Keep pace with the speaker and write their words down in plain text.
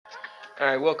All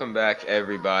right, welcome back,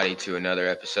 everybody, to another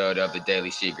episode of the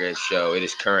Daily Seagraves Show. It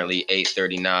is currently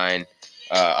 8:39,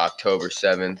 October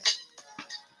 7th,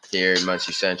 here in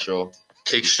Muncie Central.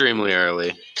 Extremely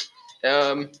early.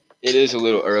 It is a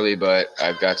little early, but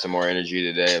I've got some more energy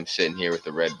today. I'm sitting here with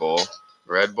the Red Bull.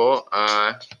 Red Bull.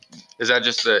 Is that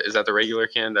the regular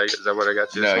can? Is that what I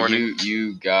got you this No, morning?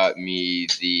 you got me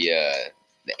the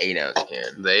 8-ounce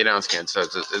can. The 8-ounce can. So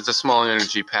it's a small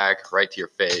energy pack right to your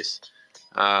face.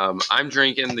 I'm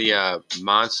drinking the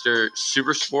Monster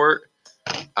Super Sport.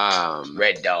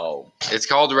 Red Dog. It's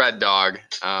called Red Dog.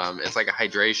 It's like a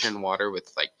hydration water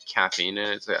with like caffeine in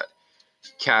it. It's got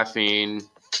caffeine.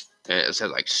 And it says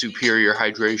like superior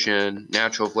hydration,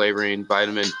 natural flavoring,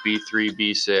 vitamin B3,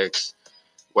 B6.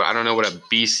 Well, I don't know what a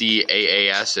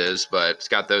BCAAS is, but it's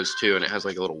got those two, and it has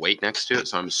like a little weight next to it.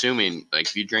 So I'm assuming like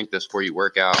if you drink this before you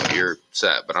work out, you're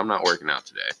set. But I'm not working out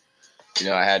today. You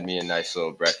know, I had me a nice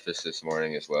little breakfast this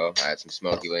morning as well. I had some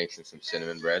smoky links and some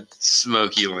cinnamon bread.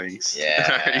 Smoky links.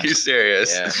 Yeah. Are you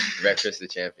serious? Yeah. Breakfast of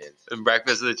the champions. And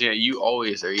breakfast of the champions. You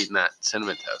always are eating that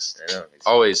cinnamon toast. I know.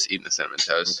 Always eating the cinnamon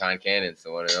toast. Con Cannon's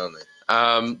the one and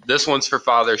only. This one's for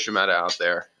Father Shemetta out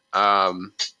there.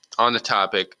 On the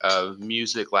topic of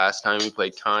music, last time we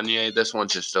played Kanye. This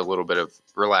one's just a little bit of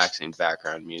relaxing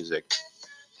background music.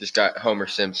 Just got Homer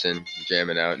Simpson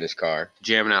jamming out in his car.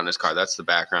 That's the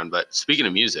background. But speaking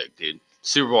of music, dude,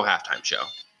 Super Bowl halftime show.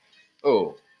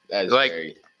 Oh, that is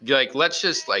like let's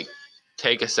just like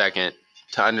take a second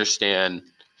to understand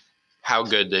how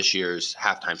good this year's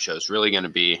halftime show is really going to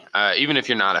be. Even if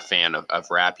you're not a fan of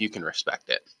rap, you can respect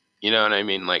it. You know what I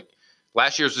mean? Like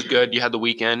last year's was good. You had The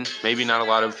Weeknd. Maybe not a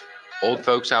lot of old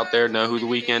folks out there know who The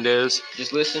Weeknd is.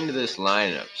 Just listen to this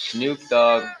lineup: Snoop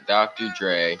Dogg, Dr.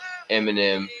 Dre,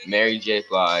 Eminem, Mary J.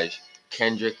 Blige,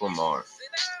 Kendrick Lamar.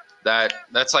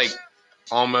 That's like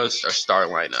almost a star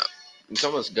lineup. It's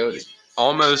almost goated.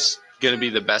 Almost going to be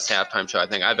the best halftime show I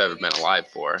think I've ever been alive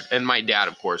for. And my dad,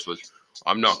 of course,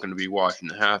 I'm not going to be watching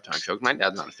the halftime show. My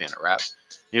dad's not a fan of rap.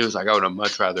 He was like, I would have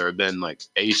much rather have been like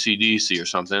AC/DC or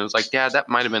something. It was like, Dad, that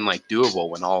might have been like doable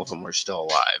when all of them were still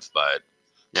alive. But,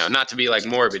 you know, not to be like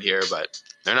morbid here, but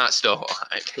they're not still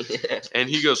alive. And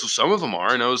he goes, well, some of them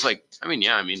are. And I was like,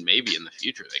 maybe in the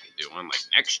future they could do one like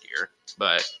next year.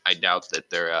 But I doubt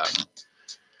that they're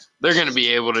going to be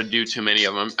able to do too many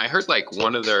of them. I heard like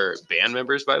one of their band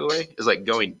members, by the way, is like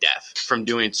going deaf from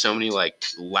doing so many like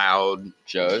loud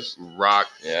shows, rock,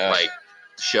 like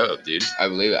show, dude. I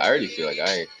believe it. I already feel like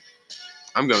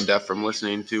I'm going deaf from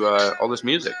listening to all this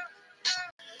music.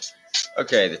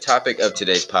 Okay, the topic of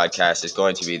today's podcast is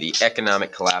going to be the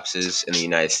economic collapses in the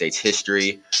United States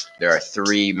history. There are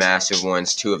three massive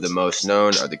ones. Two of the most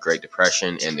known are the Great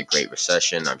Depression and the Great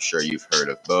Recession. I'm sure you've heard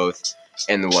of both.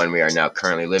 And the one we are now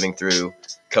currently living through,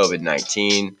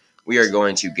 COVID-19. We are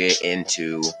going to get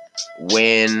into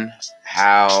when,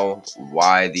 how,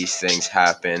 why these things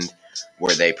happened.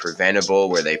 Were they preventable?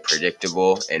 Were they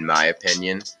predictable? In my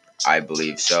opinion, I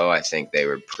believe so. I think they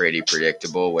were pretty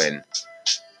predictable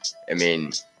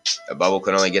a bubble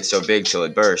can only get so big till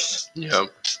it bursts. Yep.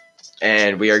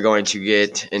 And we are going to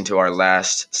get into our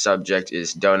last subject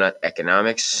is donut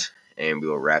economics, and we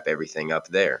will wrap everything up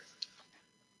there.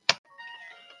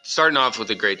 Starting off with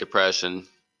the Great Depression,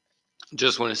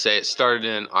 just want to say it started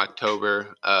in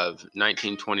October of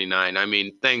 1929. I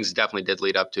mean, things definitely did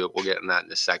lead up to it. We'll get in that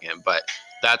in a second, but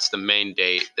that's the main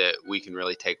date that we can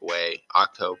really take away,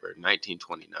 October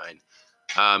 1929.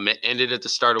 It ended at the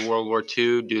start of World War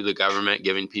II due to the government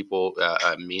giving people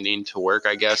a meaning to work,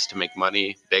 I guess, to make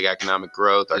money, big economic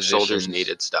growth. Our soldiers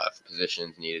needed stuff.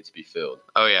 Positions needed to be filled.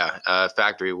 Oh, yeah.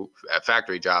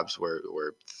 Factory jobs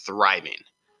were thriving.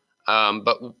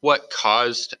 But what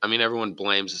caused, everyone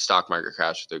blames the stock market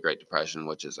crash with the Great Depression,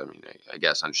 which is, I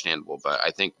guess understandable. But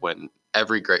I think when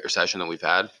every Great Recession that we've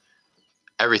had,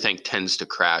 everything tends to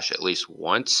crash at least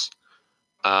once.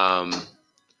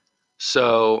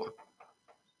 So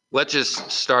let's just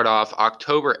start off.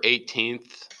 October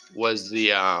 18th was the,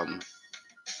 how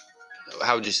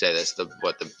would you say this?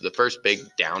 The first big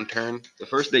downturn? The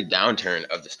first big downturn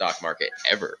of the stock market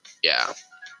ever. Yeah.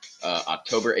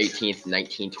 October 18th,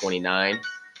 1929.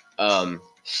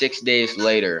 6 days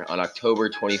later, on October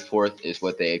 24th, is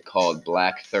what they had called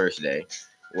Black Thursday,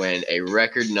 when a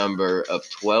record number of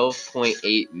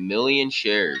 12.8 million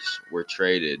shares were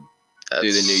traded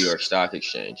through the New York Stock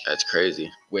Exchange. That's crazy.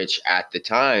 Which at the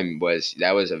time was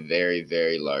a very,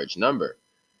 very large number.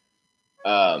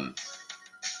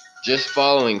 Just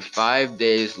following 5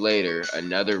 days later,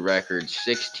 another record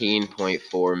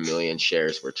 16.4 million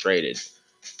shares were traded.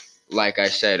 Like I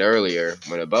said earlier,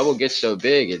 when a bubble gets so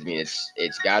big,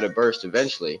 it's got to burst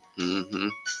eventually. Mm-hmm.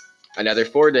 Another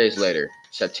 4 days later,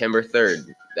 September 3rd,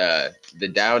 the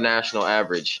Dow National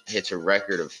Average hits a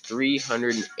record of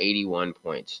 381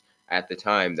 points. At the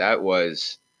time, that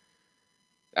was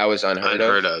unheard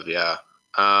of. Unheard of, yeah.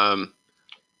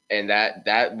 And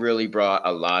that really brought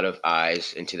a lot of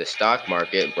eyes into the stock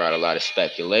market, brought a lot of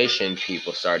speculation.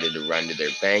 People started to run to their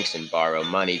banks and borrow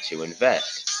money to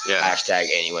invest. Yeah. Hashtag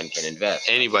anyone can invest.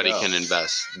 Anybody can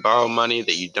invest. Borrow money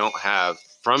that you don't have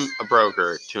from a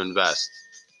broker to invest.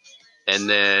 And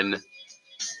then,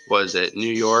 was it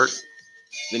New York?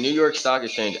 The New York Stock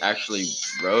Exchange actually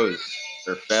rose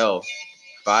or fell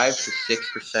 5 to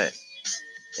 6%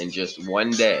 in just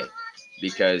one day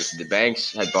because the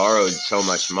banks had borrowed so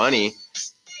much money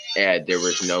and there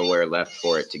was nowhere left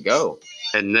for it to go.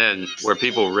 And then where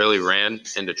people really ran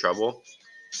into trouble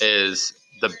is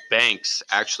the banks.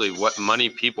 Actually, what money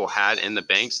people had in the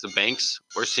banks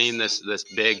were seeing this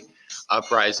big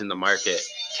uprise in the market,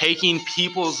 taking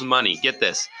people's money. Get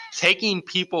this, taking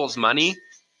people's money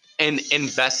and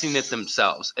investing it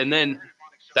themselves. And then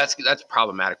that's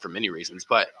problematic for many reasons.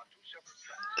 But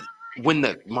when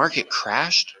the market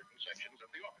crashed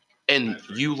and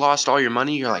you lost all your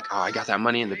money, you're like, oh, I got that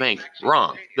money in the bank.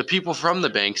 Wrong. The people from the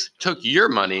banks took your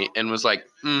money and was like,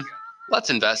 let's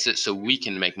invest it so we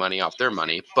can make money off their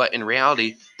money. But in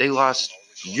reality, they lost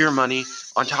your money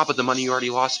on top of the money you already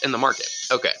lost in the market.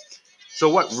 Okay. So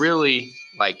what really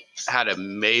had a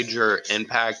major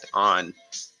impact on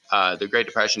the Great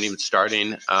Depression even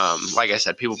starting, like I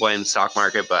said, people blame the stock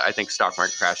market, but I think stock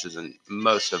market crashes in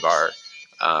most of our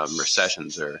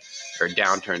recessions or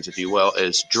downturns, if you will,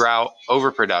 is drought,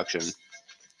 overproduction,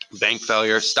 bank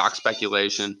failure, stock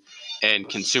speculation, and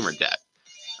consumer debt.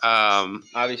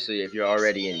 Obviously, if you're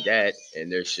already in debt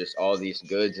and there's just all these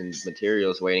goods and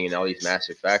materials waiting in all these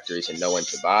massive factories and no one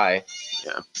to buy,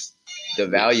 the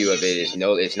value of it is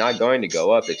it's not going to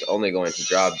go up. It's only going to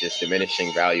drop, just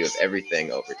diminishing value of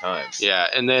everything over time. Yeah,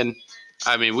 and then,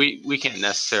 I mean, we can't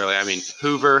necessarily,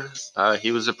 Hoover,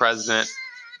 he was the president,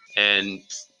 and,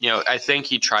 I think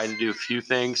he tried to do a few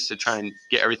things to try and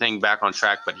get everything back on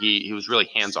track, but he was really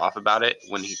hands-off about it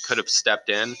when he could have stepped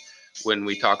in. When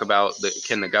we talk about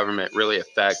can the government really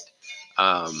affect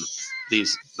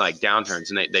these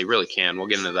downturns, and they really can. We'll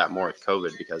get into that more with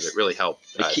COVID because it really helped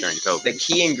during COVID. The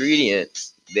key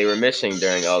ingredient they were missing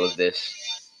during all of this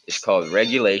is called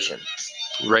regulation.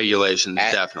 Regulations,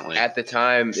 definitely. At the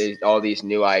time, all these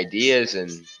new ideas,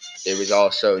 and it was all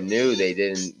so new.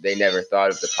 They never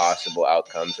thought of the possible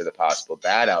outcomes or the possible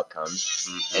bad outcomes,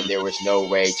 and there was no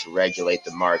way to regulate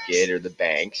the market or the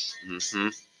banks.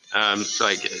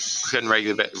 Couldn't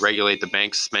regulate the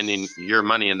banks spending your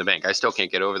money in the bank. I still can't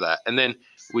get over that. And then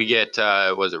we get,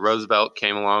 was it Roosevelt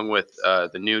came along with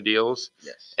the New Deals?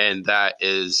 Yes. And that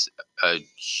is a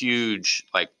huge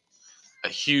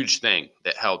thing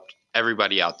that helped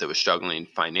everybody out that was struggling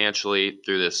financially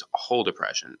through this whole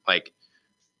depression.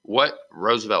 What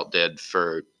Roosevelt did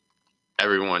for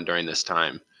everyone during this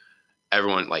time,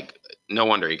 everyone, no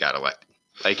wonder he got elected.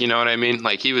 You know what I mean?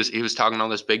 He was talking all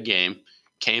this big game,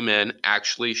 came in,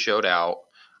 actually showed out.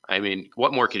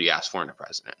 What more could you ask for in a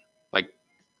president?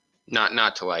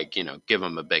 Not to give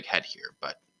him a big head here,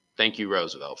 but thank you,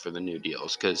 Roosevelt, for the New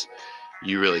Deals, because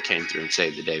you really came through and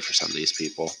saved the day for some of these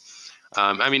people.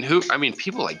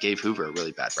 People gave Hoover a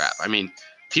really bad rap.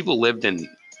 People lived in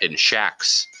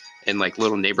shacks in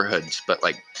little neighborhoods, but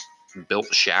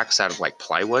built shacks out of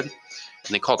plywood, and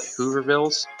they called it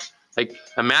Hoovervilles.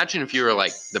 Imagine if you were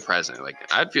the president.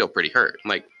 I'd feel pretty hurt.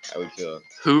 I would feel.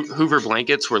 Hoover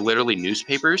blankets were literally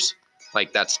newspapers.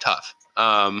 That's tough.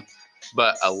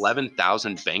 But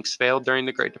 11,000 banks failed during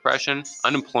the Great Depression.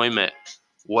 Unemployment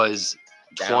was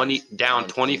down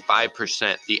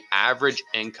 25%. The average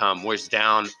income was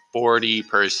down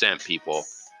 40%, people.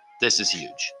 This is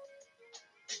huge.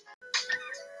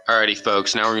 Alrighty,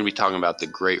 folks. Now we're going to be talking about the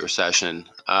Great Recession.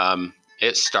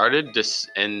 It started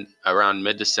in around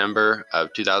mid-December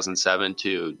of 2007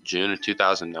 to June of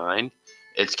 2009.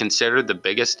 It's considered the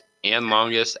biggest and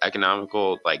longest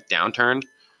economical downturn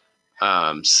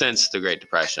since the Great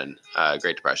Depression.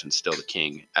 Great Depression's still the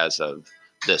king as of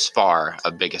this far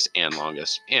of biggest and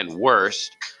longest and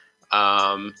worst.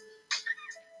 And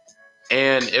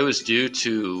it was due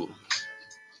to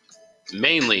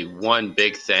mainly one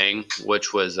big thing,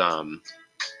 which was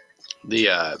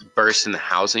the burst in the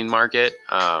housing market.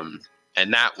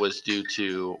 And that was due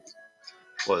to,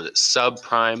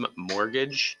 subprime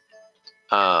mortgage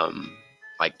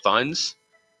funds.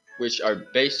 Which are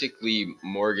basically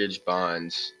mortgage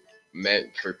bonds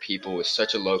meant for people with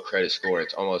such a low credit score.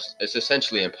 It's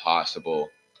essentially impossible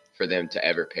for them to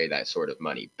ever pay that sort of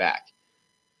money back.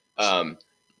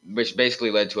 which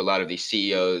basically led to a lot of these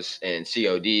CEOs and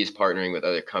CODs partnering with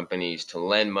other companies to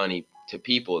lend money to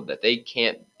people that they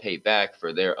can't pay back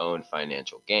for their own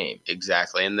financial gain.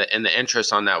 Exactly. And the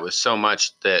interest on that was so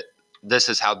much that this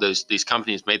is how these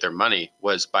companies made their money,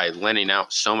 was by lending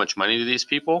out so much money to these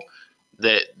people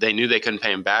that they knew they couldn't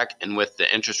pay them back. And with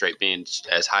the interest rate being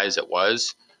as high as it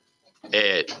was,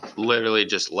 it literally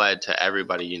just led to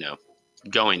everybody,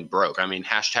 going broke. I mean,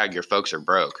 hashtag your folks are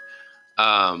broke.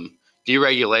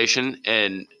 Deregulation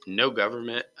and no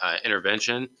government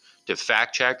intervention to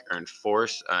fact check or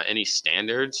enforce any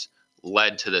standards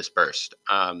led to this burst.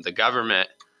 The government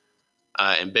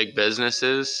and big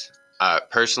businesses,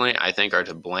 personally, I think are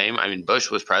to blame. I mean, Bush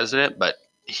was president, but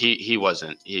he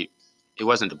wasn't. He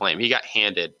wasn't to blame. He got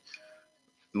handed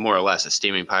more or less a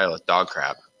steaming pile of dog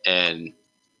crap and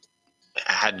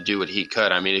had to do what he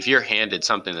could. I mean, if you're handed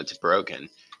something that's broken,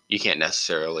 you can't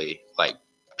necessarily like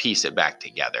piece it back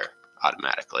together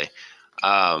automatically.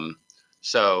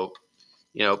 So,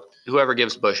 whoever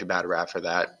gives Bush a bad rap for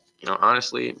that,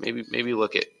 honestly, maybe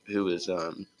look at who was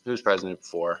president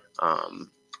before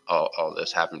all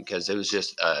this happened, because it was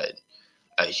just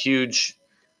a huge,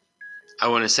 I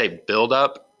want to say,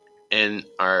 buildup in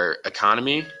our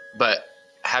economy, but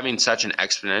having such an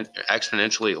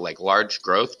exponentially like large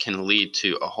growth can lead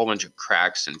to a whole bunch of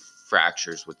cracks and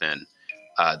fractures within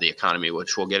the economy,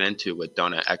 which we'll get into with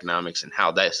donut economics and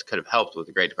how this could have helped with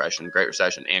the Great Depression, Great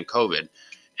Recession, and COVID.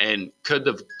 And could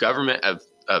the government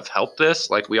have helped this,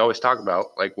 like we always talk about,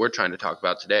 like we're trying to talk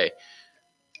about today?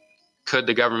 Could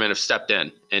the government have stepped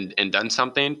in and done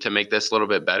something to make this a little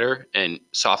bit better and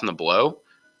soften the blow?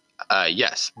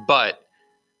 Yes. But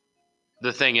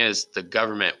the thing is, the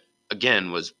government,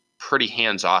 again, was pretty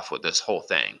hands-off with this whole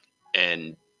thing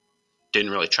and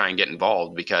didn't really try and get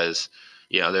involved because,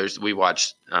 we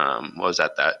watched, what was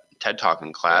that TED Talk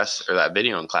in class, or that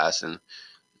video in class, and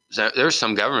there's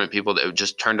some government people that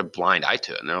just turned a blind eye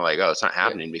to it, and they're like, "Oh, it's not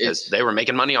happening," because they were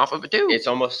making money off of it too. It's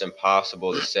almost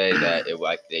impossible to say that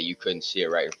that you couldn't see it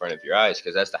right in front of your eyes,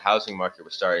 because as the housing market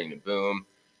was starting to boom,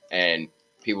 and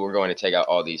people were going to take out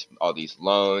all these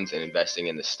loans and investing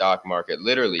in the stock market,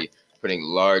 literally putting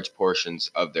large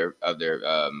portions of their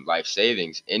life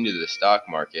savings into the stock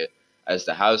market. As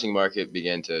the housing market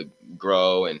began to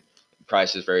grow and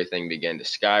prices for everything began to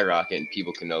skyrocket and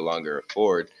people could no longer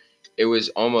afford, it was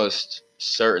almost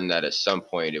certain that at some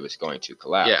point it was going to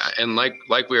collapse. Yeah, and like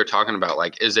we were talking about,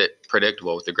 like, is it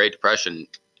predictable? With the Great Depression,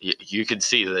 you could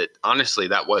see that, honestly,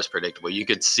 that was predictable. You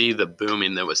could see the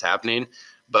booming that was happening,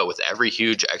 but with every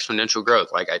huge exponential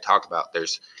growth, like I talk about,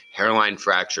 there's hairline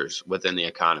fractures within the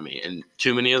economy, and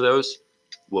too many of those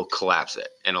will collapse it.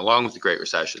 And along with the Great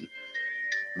Recession,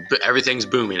 everything's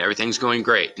booming, everything's going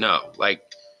great. No, like,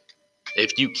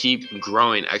 if you keep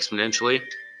growing exponentially,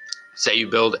 say you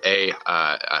build a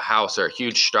house or a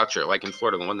huge structure like in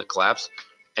Florida, the one that collapsed,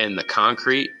 and the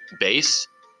concrete base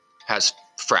has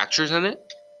fractures in it,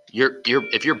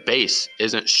 if your base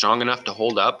isn't strong enough to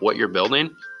hold up what you're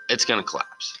building, it's going to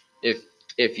collapse.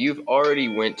 If you've already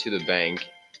went to the bank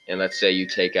and let's say you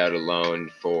take out a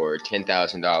loan for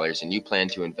 $10,000 and you plan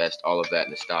to invest all of that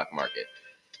in the stock market,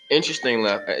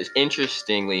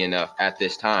 interestingly enough, at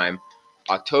this time,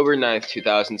 October 9th,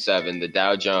 2007, the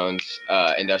Dow Jones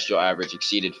Industrial Average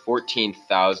exceeded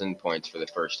 14,000 points for the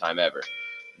first time ever.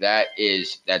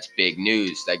 That's big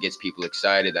news. That gets people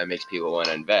excited. That makes people want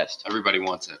to invest. Everybody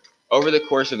wants it. Over the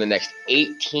course of the next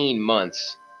 18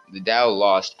 months, the Dow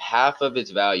lost half of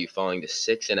its value, falling to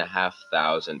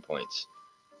 6,500 points.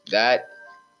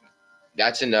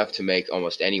 That's enough to make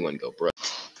almost anyone go broke.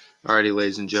 Alrighty,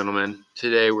 ladies and gentlemen,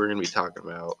 today we're going to be talking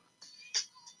about,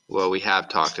 well, we have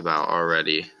talked about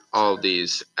already, all of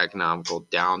these economical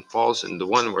downfalls, and the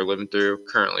one we're living through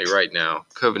currently right now,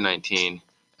 COVID-19.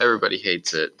 Everybody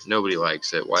hates it. Nobody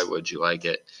likes it. Why would you like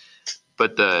it?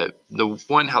 But the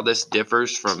one, how this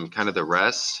differs from kind of the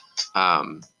rest,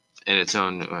 in its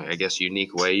own, I guess,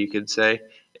 unique way, you could say,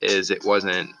 is it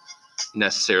wasn't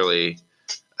necessarily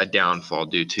a downfall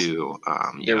due to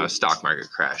a stock market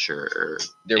crash or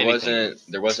there anything.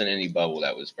 wasn't any bubble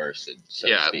that was bursted, so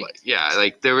to speak.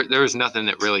 Like there was nothing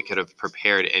that really could have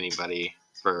prepared anybody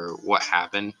for what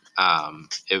happened.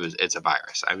 It's a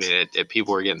virus. I mean,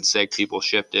 people were getting sick. People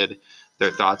shifted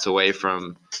their thoughts away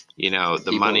from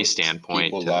the money standpoint.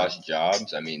 People lost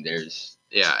jobs. I mean,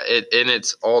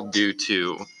 it's all due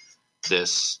to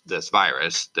this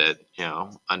virus that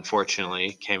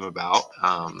unfortunately came about,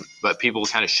 but people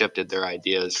kind of shifted their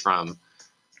ideas from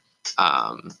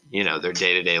their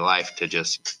day-to-day life to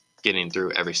just getting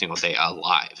through every single day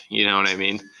alive. You know what I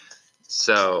mean?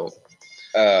 So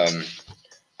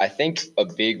I think a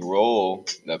big role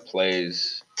that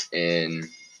plays in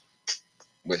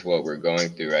with what we're going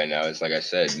through right now is, like I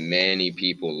said, many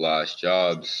people lost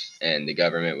jobs, and the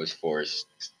government was forced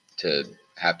to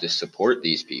have to support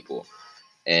these people.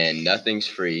 And nothing's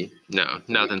free. No,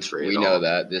 nothing's free We at know all.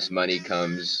 that this money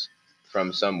comes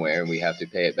from somewhere, and we have to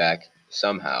pay it back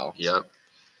somehow. Yep.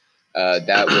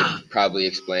 That would probably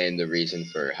explain the reason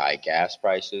for high gas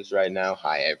prices right now,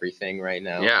 high everything right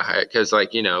now. Yeah, because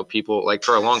people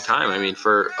for a long time. I mean,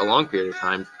 for a long period of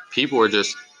time, people were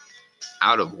just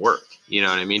out of work. You know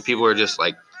what I mean? People were just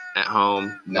at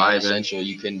home, Non-essential.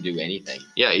 You couldn't do anything.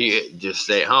 Yeah, you just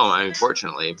stay at home. I mean,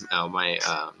 fortunately, my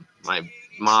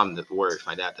mom that works,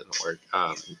 my dad doesn't work.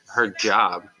 Her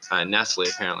job, Nestle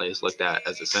apparently is looked at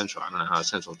as essential. I don't know how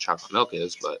essential chocolate milk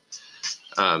is, but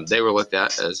they were looked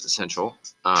at as essential,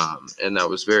 and that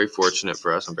was very fortunate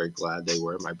for us. I'm very glad they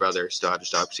were. My brother still had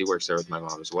his job because he works there with my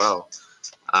mom as well.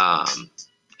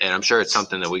 And I'm sure it's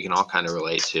something that we can all kind of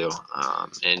relate to.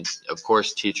 And of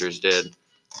course, teachers did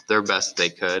their best they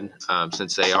could,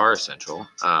 since they are essential,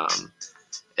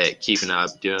 at keeping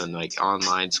up, doing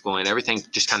online schooling. Everything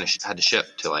just kind of had to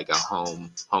shift to a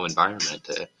home environment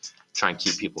to try and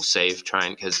keep people safe.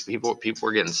 Because people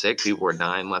were getting sick, people were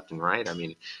dying left and right. I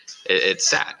mean, it's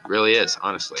sad, it really is,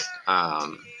 honestly.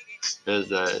 And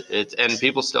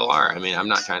people still are. I mean, I'm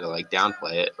not trying to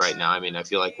downplay it right now. I mean, I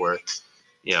feel like we're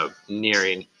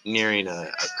nearing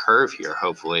a curve here,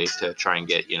 hopefully, to try and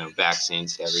get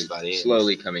vaccines to everybody.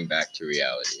 Slowly coming back to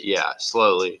reality. Yeah,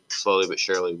 slowly but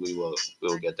surely we will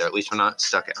get there. At least we're not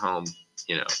stuck at home,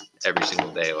 every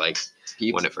single day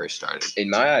when it first started. In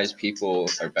my eyes, people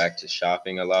are back to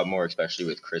shopping a lot more, especially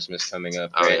with Christmas coming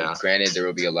up. Oh, yeah. Granted, there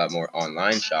will be a lot more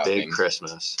online shopping. Big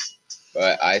Christmas.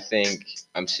 But I think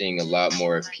I'm seeing a lot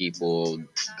more people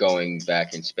going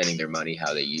back and spending their money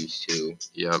how they used to.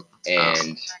 Yep.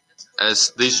 And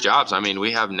as these jobs, I mean,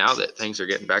 we have now that things are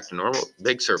getting back to normal,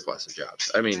 big surplus of jobs.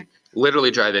 I mean,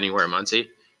 literally drive anywhere in Muncie,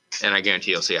 and I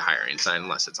guarantee you'll see a hiring sign,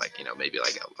 unless it's maybe a law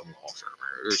firm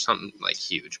or something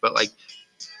huge. But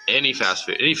any fast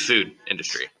food, any food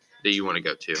industry that you want to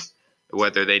go to,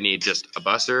 whether they need just a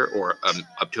busser or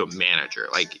up to a manager,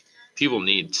 people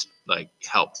need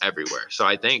help everywhere. So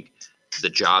I think the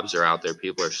jobs are out there.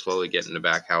 People are slowly getting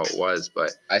back how it was.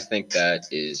 But I think that's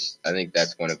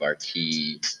one of our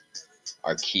key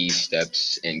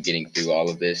steps in getting through all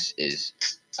of this is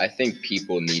I think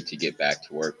people need to get back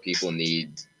to work. People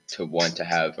need to want to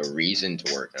have a reason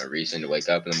to work, a reason to wake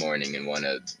up in the morning and want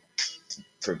to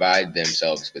provide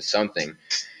themselves with something.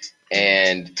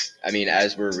 And I mean,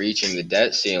 as we're reaching the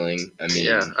debt ceiling,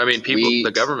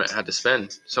 the government had to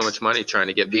spend so much money trying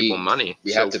to get people money.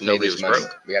 We have to pay this money.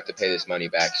 We have to pay this money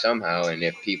back somehow. And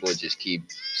if people just keep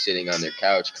sitting on their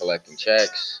couch collecting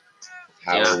checks,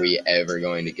 how are we ever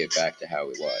going to get back to how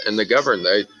it was? And the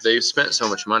government, they've spent so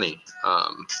much money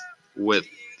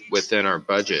within our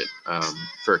budget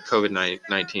for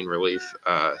COVID-19 relief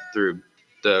through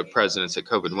the presidents that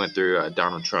COVID went through,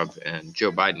 Donald Trump and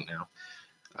Joe Biden now.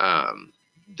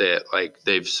 That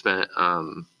they've spent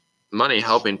money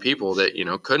helping people that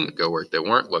couldn't go work, that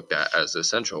weren't looked at as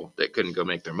essential, that couldn't go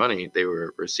make their money.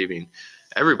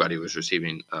 Everybody was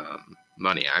receiving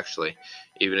money, actually,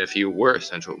 even if you were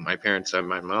essential. My parents and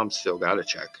my mom still got a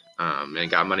check, and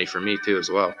got money for me too as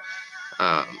well.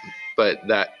 But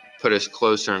that put us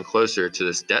closer and closer to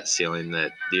this debt ceiling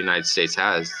that the United States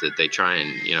has, that they try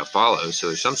and follow. So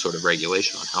there's some sort of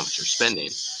regulation on how much they're spending.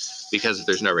 Because if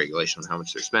there's no regulation on how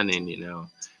much they're spending,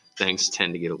 things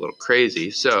tend to get a little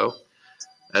crazy. So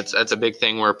that's a big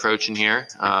thing we're approaching here.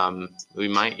 We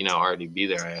might, already be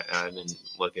there. I didn't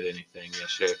look at anything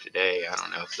yesterday or today. I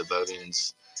don't know if the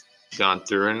voting's gone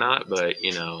through or not, but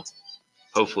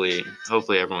hopefully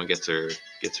everyone gets their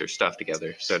stuff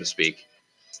together, so to speak,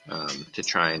 to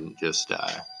try and just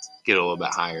get a little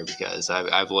bit higher. Because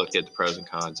I've looked at the pros and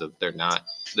cons of them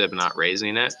not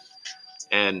raising it,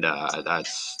 and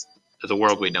that's the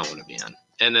world we don't want to be in.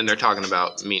 And then they're talking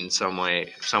about meeting somewhere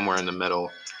in the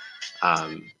middle.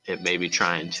 It may be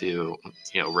trying to,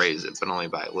 raise it, but only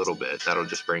by a little bit. That'll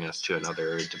just bring us to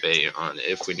another debate on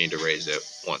if we need to raise it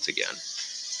once again.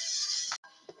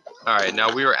 All right,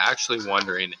 now we were actually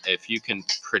wondering if you can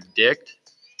predict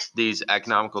these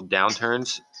economical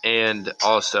downturns, and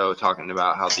also talking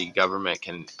about how the government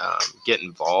can get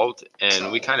involved.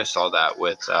 And we kind of saw that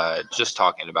with just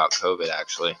talking about COVID,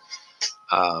 actually.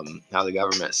 How the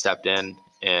government stepped in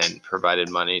and provided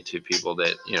money to people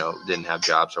that didn't have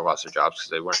jobs or lost their jobs because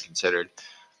they weren't considered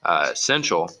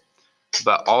essential.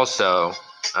 But also,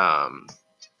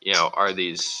 are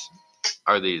these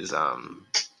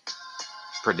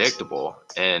predictable?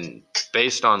 And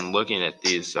based on looking at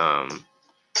these,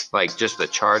 just the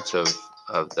charts of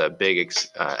the big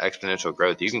exponential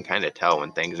growth, you can kind of tell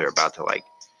when things are about to like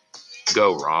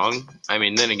go wrong. I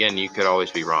mean, then again, you could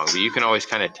always be wrong, but you can always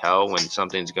kind of tell when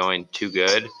something's going too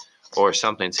good or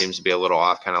something seems to be a little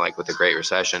off, kind of like with the Great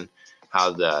Recession,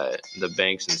 how the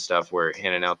banks and stuff were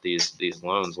handing out these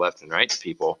loans left and right to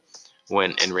people,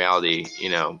 when in reality,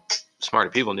 smarter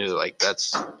people knew like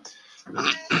that's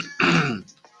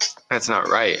that's not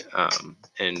right,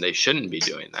 and they shouldn't be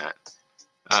doing that.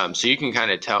 So you can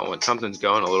kind of tell when something's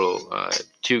going a little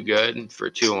too good for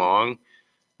too long.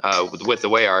 With the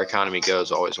way our economy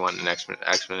goes, always wanting an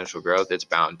exponential growth, it's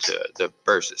bound to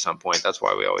burst at some point. That's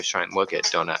why we always try and look at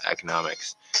donut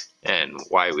economics and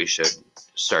why we should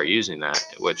start using that,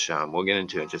 which we'll get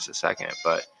into in just a second.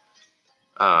 But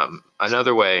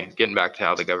another way, getting back to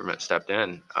how the government stepped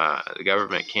in, the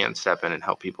government can step in and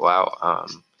help people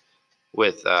out.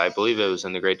 With, I believe it was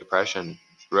in the Great Depression,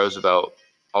 Roosevelt,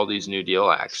 all these New Deal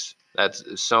acts. That's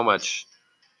so much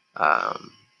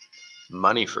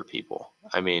money for people.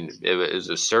 I mean, it was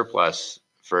a surplus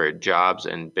for jobs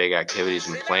and big activities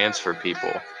and plans for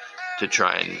people to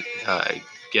try and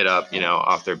get up,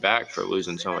 off their back for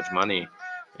losing so much money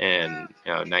in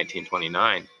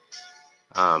 1929.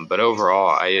 But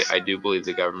overall, I do believe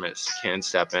the government can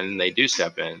step in. They do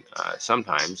step in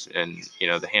sometimes, and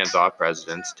the hands-off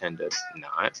presidents tend to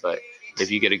not. But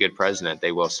if you get a good president,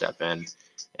 they will step in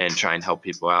and try and help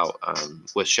people out.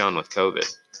 Was shown with COVID,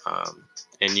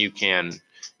 and you can,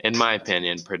 in my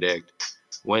opinion, predict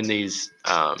when these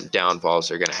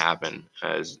downfalls are going to happen.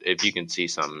 As if you can see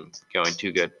something going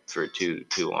too good for too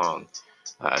long.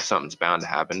 Something's bound to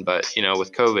happen. But,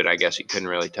 with COVID, I guess you couldn't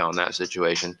really tell in that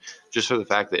situation, just for the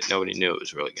fact that nobody knew it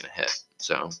was really going to hit.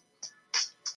 So.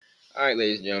 All right,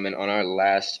 ladies and gentlemen, on our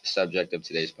last subject of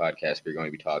today's podcast, we're going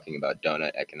to be talking about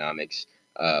donut economics,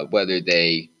 whether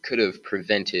they could have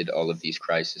prevented all of these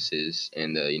crises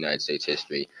in the United States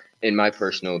history. In my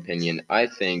personal opinion, I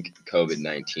think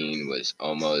COVID-19 was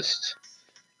almost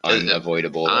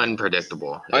unavoidable.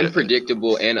 Unpredictable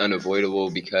and unavoidable,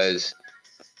 because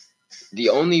the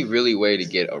only really way to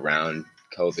get around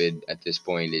COVID at this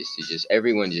point is to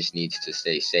everyone just needs to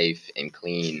stay safe and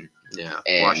clean. Yeah,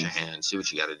 wash your hands, do what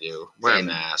you got to do, wear a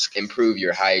mask, improve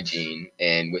your hygiene.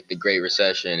 And with the Great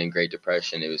Recession and Great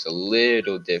Depression, it was a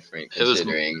little different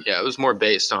considering. It was more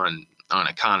based on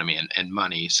economy and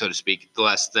money, so to speak,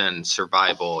 less than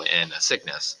survival and a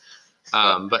sickness.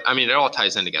 But I mean, it all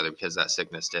ties in together because that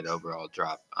sickness did overall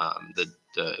drop.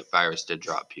 The virus did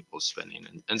drop people's spending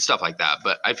and stuff like that.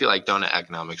 But I feel like donut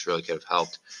economics really could have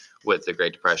helped with the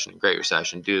Great Depression and Great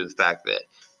Recession due to the fact that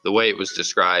the way it was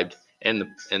described in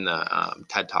the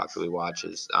TED Talk that we watch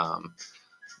is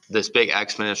this big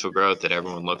exponential growth that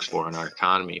everyone looks for in our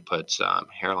economy puts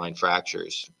hairline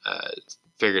fractures,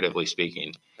 figuratively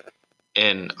speaking,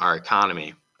 in our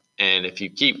economy. And if you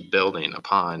keep building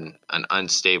upon an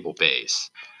unstable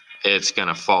base, it's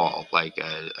gonna fall like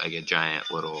a giant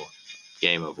little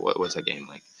game of what's that game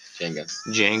like?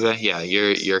 Jenga. Yeah,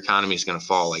 your economy is gonna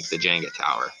fall like the Jenga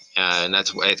tower, and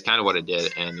it's kind of what it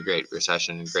did in the Great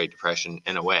Recession and Great Depression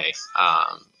in a way.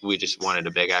 We just wanted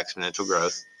a big exponential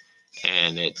growth,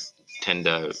 and it tend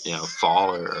to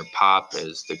fall or pop,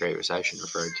 as the Great Recession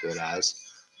referred to it as.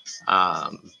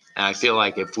 And I feel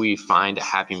like if we find a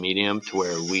happy medium to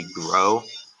where we grow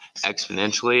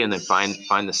exponentially and then find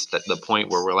the point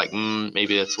where we're like,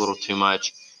 maybe that's a little too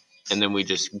much, and then we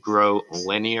just grow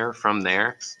linear from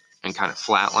there and kind of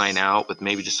flatline out with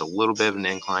maybe just a little bit of an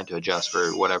incline to adjust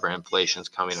for whatever inflation is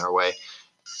coming our way,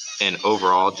 and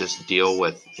overall just deal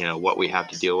with what we have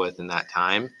to deal with in that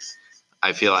time.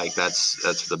 I feel like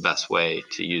that's the best way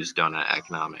to use donut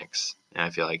economics. And I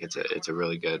feel like it's a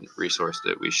really good resource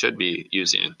that we should be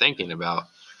using and thinking about,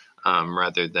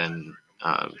 rather than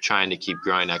trying to keep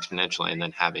growing exponentially and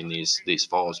then having these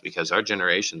falls, because our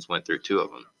generations went through 2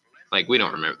 of them. Like, we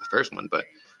don't remember the first one, but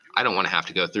I don't want to have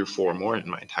to go through 4 more in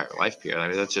my entire life period. I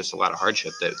mean, that's just a lot of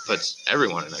hardship that puts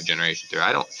everyone in our generation through.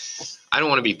 I don't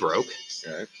want to be broke.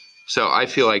 Right. So I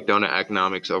feel like donut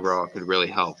economics overall could really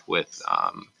help with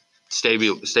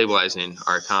stabilizing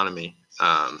our economy,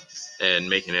 and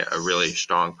making it a really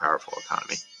strong, powerful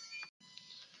economy.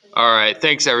 All right.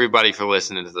 Thanks, everybody, for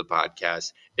listening to the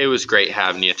podcast. It was great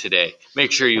having you today.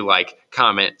 Make sure you like,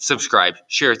 comment, subscribe,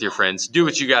 share with your friends. Do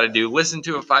what you got to do. Listen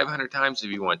to it 500 times if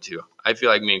you want to. I feel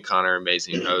like me and Connor are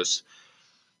amazing hosts.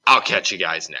 I'll catch you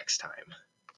guys next time.